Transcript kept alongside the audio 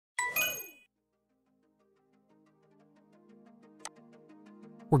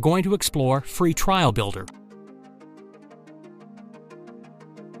we're going to explore Free Trial Builder.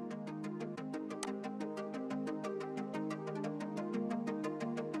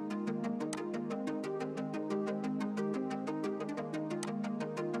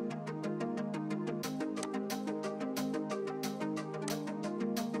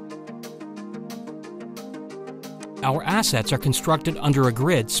 Our assets are constructed under a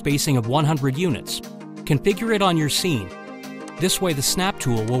grid spacing of 100 units. Configure it on your scene. This way the snap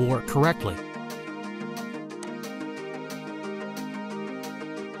tool will work correctly.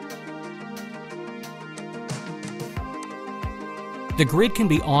 The grid can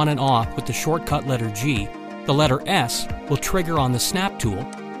be on and off with the shortcut letter G. The letter S will trigger on the snap tool.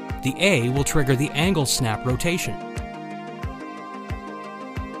 The A will trigger the angle snap rotation.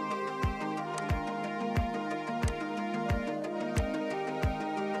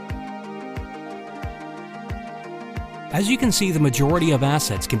 As you can see, the majority of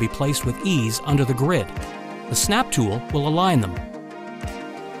assets can be placed with ease under the grid. The snap tool will align them.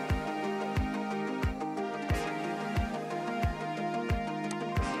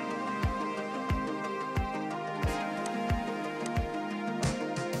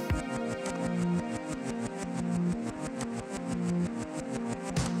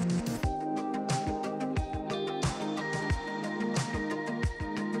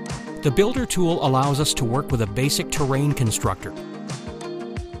 The Builder tool allows us to work with a basic terrain constructor.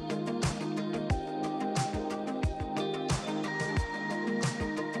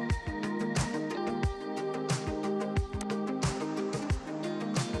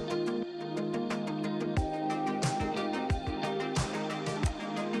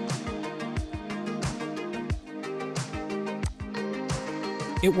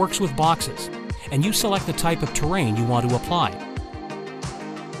 It works with boxes, and you select the type of terrain you want to apply.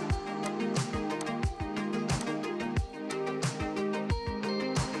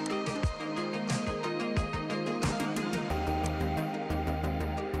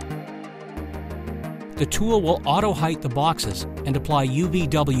 The tool will auto-height the boxes and apply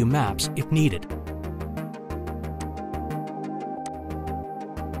UVW maps if needed.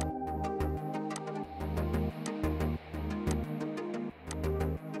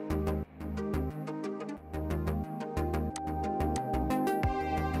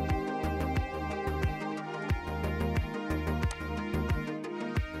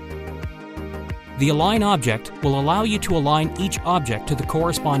 The Align object will allow you to align each object to the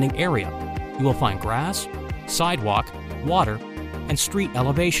corresponding area. You will find grass, sidewalk, water, and street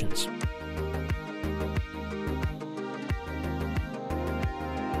elevations.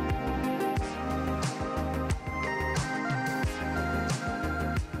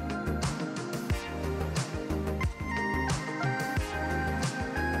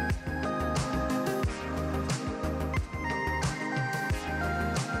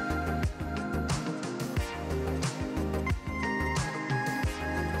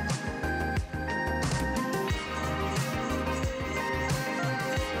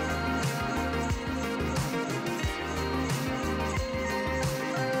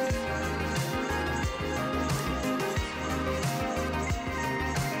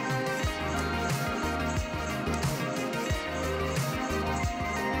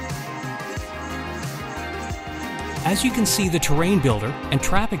 As you can see, the Terrain Builder and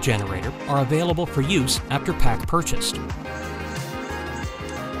Traffic Generator are available for use after pack purchased.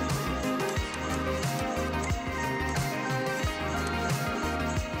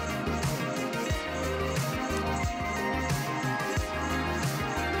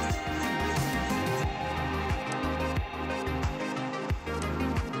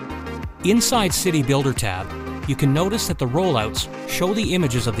 Inside City Builder tab, you can notice that the rollouts show the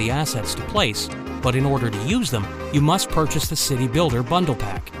images of the assets to place, but in order to use them, you must purchase the City Builder Bundle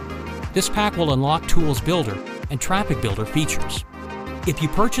Pack. This pack will unlock Tools Builder and Traffic Builder features. If you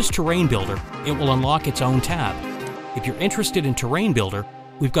purchase Terrain Builder, it will unlock its own tab. If you're interested in Terrain Builder,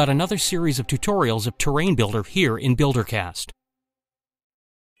 we've got another series of tutorials of Terrain Builder here in BuilderCast.